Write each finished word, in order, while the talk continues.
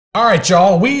All right,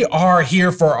 y'all. We are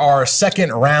here for our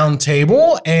second round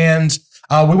table, and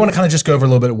we want to kind of just go over a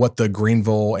little bit of what the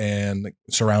Greenville and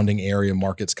surrounding area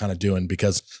market's kind of doing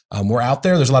because we're out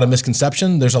there. There's a lot of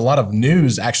misconception. There's a lot of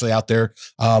news actually out there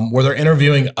where they're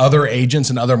interviewing other agents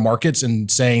in other markets and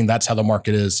saying that's how the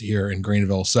market is here in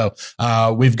Greenville. So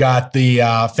we've got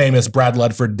the famous Brad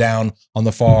Ledford down on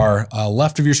the far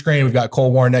left of your screen. We've got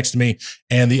Cole Warren next to me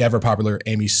and the ever popular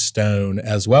Amy Stone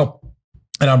as well.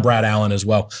 And I'm Brad Allen as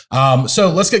well.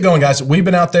 So let's get going, guys. We've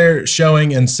been out there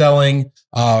showing and selling.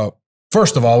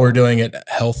 First of all, we're doing it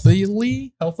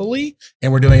healthily,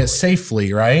 and we're doing it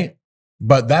safely, right?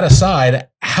 But that aside,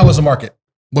 how is the market?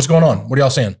 What's going on? What are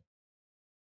y'all seeing?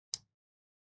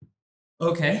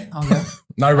 Okay, I'll go.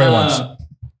 Not everybody wants.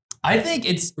 I think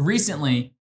it's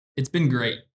been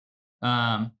great.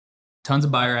 Tons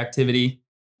of buyer activity.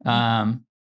 The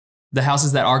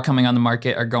houses that are coming on the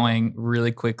market are going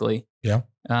really quickly. Yeah.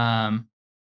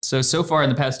 So far in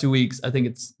the past 2 weeks, I think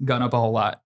it's gone up a whole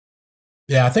lot.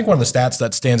 Yeah, I think one of the stats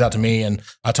that stands out to me, and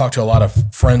I talk to a lot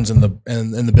of friends in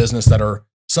the business that are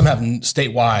some have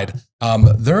statewide.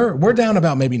 We're down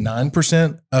about maybe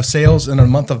 9% of sales in a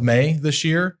month of May this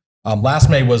year. Last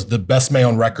May was the best May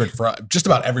on record for just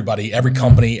about everybody, every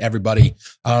company, everybody.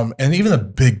 And even the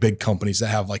big companies that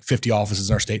have like 50 offices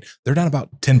in our state, they're down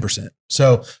about 10%.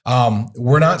 So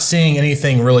we're not seeing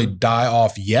anything really die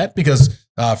off yet because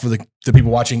for the people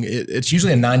watching, it's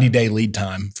usually a 90-day lead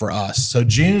time for us. So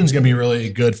June's going to be really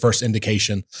a good first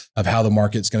indication of how the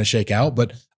market's going to shake out.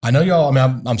 But I know y'all, I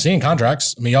mean, I'm seeing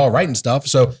contracts. I mean, y'all are writing stuff.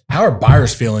 So how are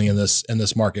buyers feeling in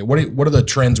this market? What are the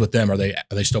trends with them? Are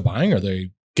they still buying? Are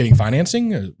they getting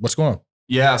financing? Or what's going on?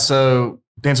 Yeah. So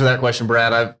to answer that question,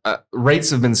 Brad, rates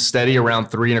have been steady around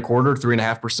 3.25%,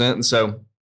 3.5%. And so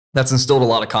that's instilled a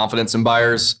lot of confidence in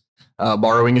buyers.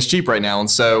 Borrowing is cheap right now. And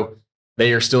so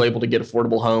they are still able to get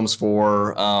affordable homes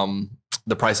for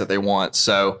the price that they want.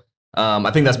 So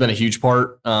I think that's been a huge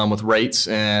part with rates.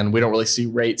 And we don't really see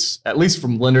rates, at least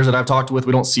from lenders that I've talked with,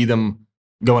 we don't see them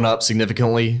going up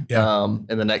significantly in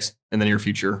the near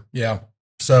future. Yeah.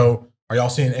 So are y'all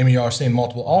seeing, Amy, y'all are seeing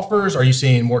multiple offers? Are you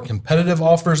seeing more competitive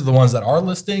offers, the ones that are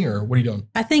listing, or what are you doing?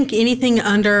 I think anything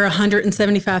under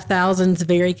 175,000 is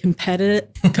very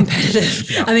competitive.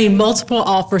 Yeah. I mean, multiple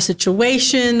offer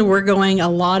situation. We're going a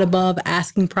lot above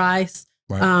asking price.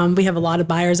 Right. We have a lot of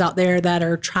buyers out there that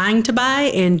are trying to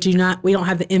buy and we don't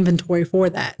have the inventory for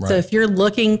that. Right. So if you're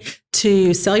looking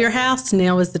to sell your house,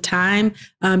 now is the time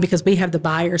because we have the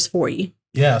buyers for you.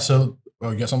 Yeah. So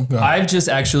you got something? I've just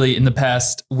actually, in the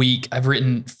past week, I've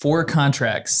written 4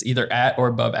 contracts, either at or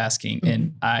above asking,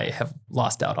 and I have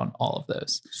lost out on all of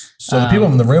those. So the people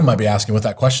in the room might be asking with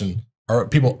that question, are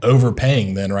people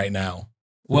overpaying then right now?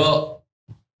 Well,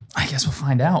 I guess we'll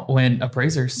find out when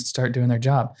appraisers start doing their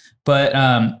job. But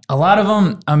a lot of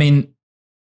them, I mean,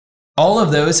 all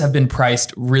of those have been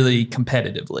priced really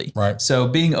competitively. Right. So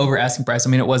being over asking price,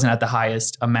 I mean, it wasn't at the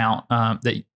highest amount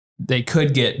that they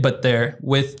could get, but they're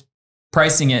with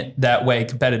pricing it that way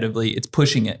competitively, it's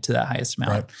pushing it to that highest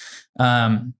amount.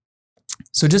 Right.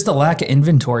 So just the lack of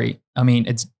inventory, I mean,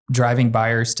 it's driving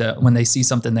buyers to, when they see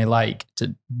something they like,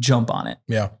 to jump on it.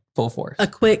 Yeah. Full force. A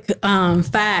quick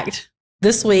fact,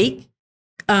 this week,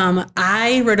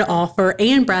 I wrote an offer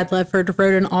and Brad Ledford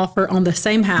wrote an offer on the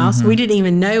same house. Mm-hmm. We didn't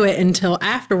even know it until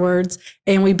afterwards.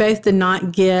 And we both did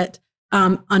not get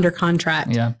under contract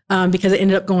because it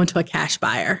ended up going to a cash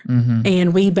buyer. Mm-hmm.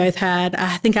 And we both had,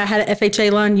 I think I had an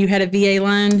FHA loan, you had a VA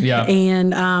loan. Yeah.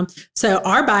 And so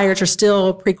our buyers are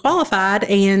still pre-qualified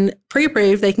and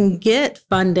pre-approved. They can get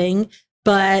funding,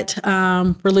 but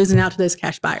we're losing out to those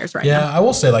cash buyers right now. Yeah, I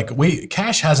will say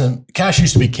cash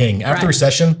used to be king. After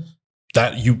recession,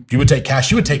 that you would take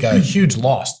cash, you would take a huge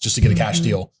loss just to get a cash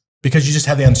deal because you just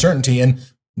have the uncertainty. And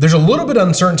there's a little bit of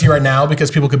uncertainty right now because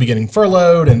people could be getting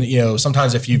furloughed. And,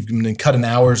 sometimes if you've been cut in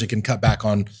hours, it can cut back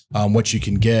on what you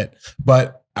can get.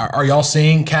 But are y'all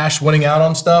seeing cash winning out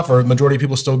on stuff, or majority of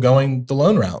people still going the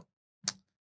loan route?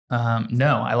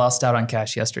 No, I lost out on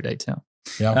cash yesterday too.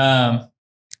 Yeah.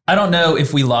 I don't know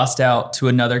if we lost out to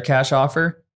another cash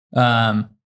offer, but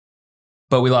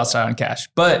we lost out on cash.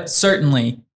 But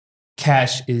certainly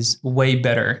cash is way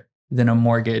better than a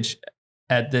mortgage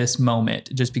at this moment,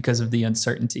 just because of the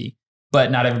uncertainty.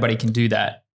 But not everybody can do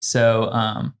that.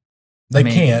 So they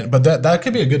can't. But that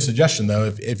could be a good suggestion,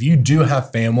 though. If you do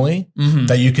have family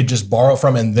that you could just borrow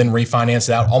from and then refinance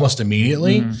it out almost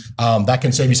immediately, that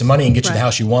can save you some money and get you the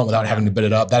house you want without having to bid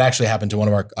it up. That actually happened to one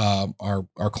of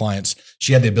our clients.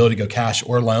 She had the ability to go cash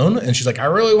or loan, and she's like, I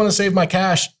really want to save my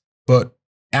cash, but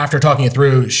after talking it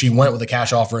through, she went with a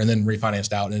cash offer and then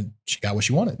refinanced out, and she got what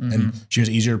she wanted, and she was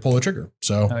easier to pull the trigger.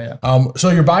 So, so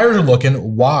your buyers are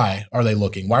looking. Why are they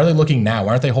looking? Why are they looking now?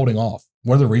 Why aren't they holding off?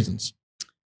 What are the reasons?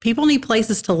 People need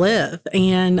places to live,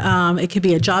 and it could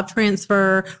be a job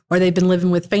transfer, or they've been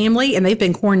living with family and they've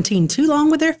been quarantined too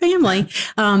long with their family,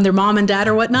 their mom and dad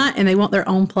or whatnot, and they want their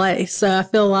own place. So I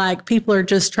feel like people are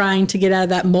just trying to get out of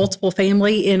that multiple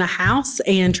family in a house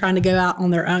and trying to go out on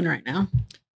their own right now.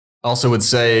 I also would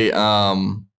say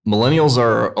millennials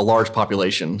are a large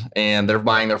population, and they're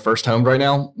buying their first home right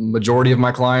now. Majority of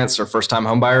my clients are first-time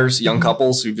home buyers, young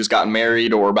couples who've just gotten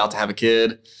married or about to have a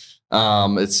kid.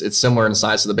 It's similar in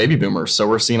size to the baby boomers. So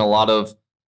we're seeing a lot of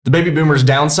the baby boomers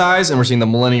downsize, and we're seeing the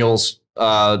millennials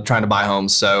trying to buy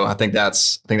homes. So I think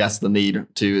that's the need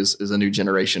too, is a new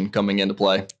generation coming into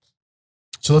play.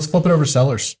 So let's flip it over to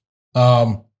sellers.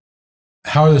 How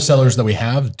are the sellers that we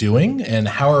have doing, and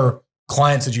how are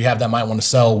clients that you have that might want to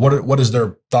sell? What is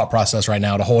their thought process right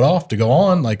now, to hold off, to go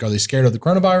on? Like, are they scared of the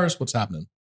coronavirus? What's happening?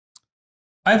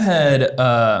 I've had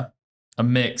a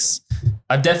mix.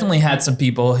 I've definitely had some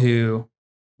people who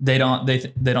they don't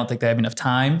think they have enough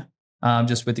time.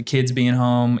 Just with the kids being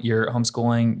home, you're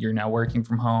homeschooling, you're now working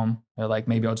from home. They're like,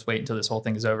 maybe I'll just wait until this whole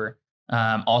thing is over.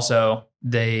 Also,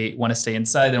 they want to stay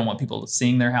inside. They don't want people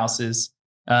seeing their houses.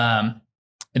 And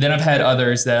then I've had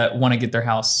others that want to get their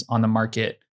house on the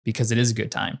market because it is a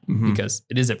good time, because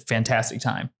it is a fantastic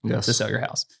time to sell your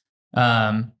house.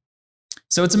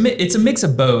 So it's a mix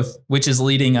of both, which is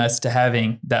leading us to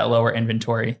having that lower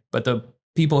inventory. But the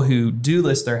people who do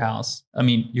list their house, I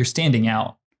mean, you're standing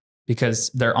out because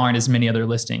there aren't as many other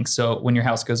listings. So when your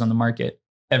house goes on the market,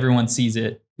 everyone sees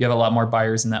it. You have a lot more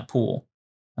buyers in that pool.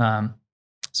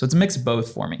 So it's a mix of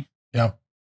both for me. Yeah.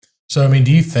 So, I mean,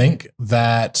 do you think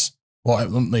that, well,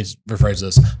 let me rephrase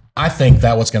this. I think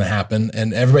that what's going to happen,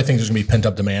 and everybody thinks there's going to be pent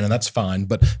up demand, and that's fine.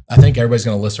 But I think everybody's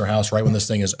going to list their house right when this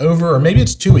thing is over, or maybe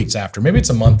it's 2 weeks after, maybe it's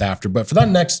a month after. But for that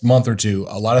next month or two,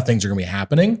 a lot of things are going to be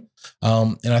happening.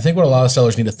 And I think what a lot of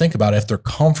sellers need to think about, if they're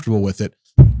comfortable with it,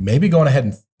 maybe going ahead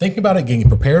and thinking about it, getting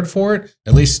prepared for it,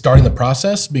 at least starting the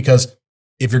process. Because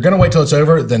if you're going to wait till it's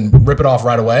over, then rip it off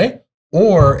right away.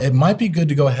 Or it might be good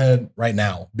to go ahead right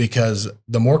now, because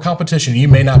the more competition, you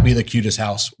may not be the cutest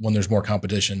house when there's more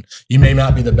competition. You may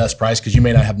not be the best price because you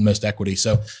may not have the most equity.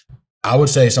 So I would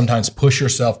say sometimes push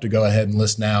yourself to go ahead and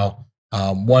list now.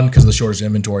 One, because of the shortage of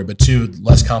inventory, but two,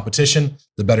 less competition,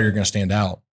 the better you're going to stand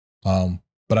out.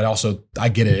 But I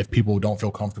get it if people don't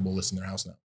feel comfortable listing their house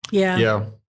now. Yeah. Yeah.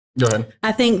 Go ahead.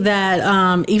 I think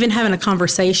that even having a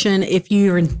conversation, if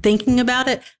you're thinking about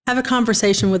it, have a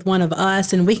conversation with one of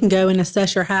us, and we can go and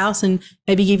assess your house and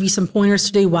maybe give you some pointers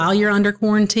to do while you're under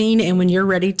quarantine. And when you're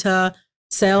ready to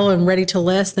sell and ready to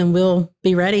list, then we'll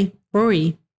be ready for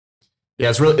you.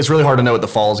 Yeah, it's really hard to know what the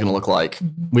fall is going to look like.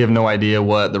 We have no idea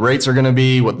what the rates are going to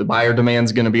be, what the buyer demand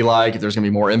is going to be like, if there's going to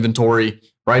be more inventory.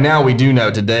 Right now, we do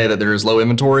know today that there is low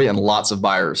inventory and lots of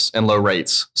buyers and low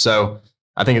rates. So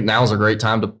I think now is a great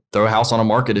time to throw a house on a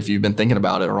market if you've been thinking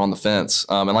about it or on the fence.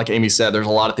 And like Amy said, there's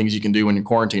a lot of things you can do when you're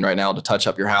quarantined right now to touch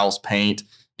up your house, paint,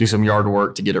 do some yard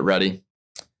work to get it ready.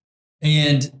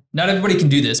 And not everybody can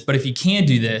do this, but if you can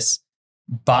do this,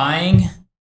 buying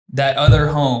that other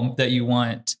home that you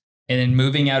want and then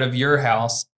moving out of your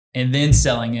house and then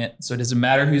selling it, so it doesn't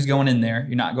matter who's going in there,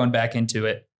 you're not going back into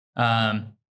it.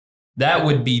 That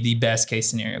would be the best case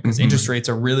scenario, because interest rates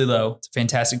are really low. It's a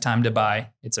fantastic time to buy.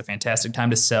 It's a fantastic time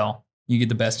to sell. You get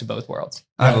the best of both worlds.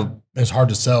 It's hard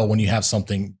to sell when you have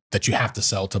something that you have to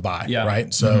sell to buy,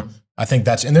 right? So I think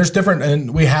and there's different,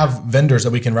 and we have vendors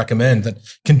that we can recommend that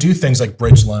can do things like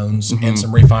bridge loans and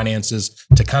some refinances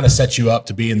to kind of set you up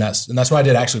to be in that. And that's what I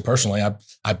did actually personally.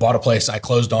 I bought a place, I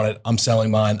closed on it. I'm selling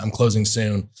mine. I'm closing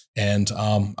soon. And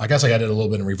I guess I got it a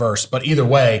little bit in reverse, but either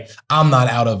way, I'm not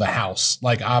out of a house.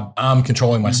 Like I'm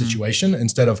controlling my situation,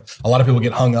 instead of a lot of people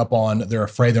get hung up on, they're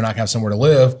afraid they're not gonna have somewhere to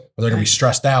live, or they're gonna be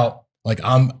stressed out. Like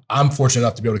I'm fortunate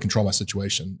enough to be able to control my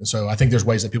situation. And so I think there's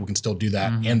ways that people can still do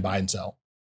that and buy and sell.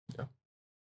 Yeah.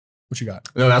 What you got?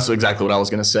 No, that's exactly what I was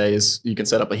going to say, is you can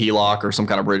set up a HELOC or some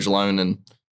kind of bridge loan and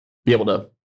be able to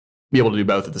do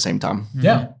both at the same time.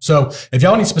 Yeah. So if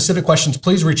y'all need specific questions,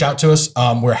 please reach out to us.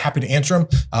 We're happy to answer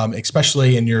them,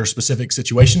 especially in your specific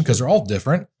situation, because they're all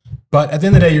different. But at the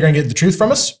end of the day, you're going to get the truth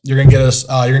from us. You're going to get us.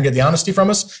 You're going to get the honesty from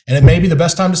us, and it may be the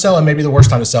best time to sell, and maybe the worst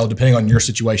time to sell, depending on your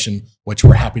situation, which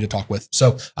we're happy to talk with.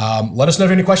 So let us know if you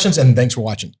have any questions, and thanks for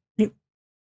watching.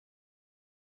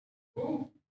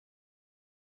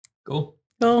 Cool.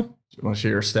 You want to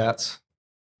share your stats?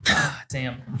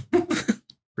 Damn.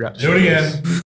 Forgot to Do it again.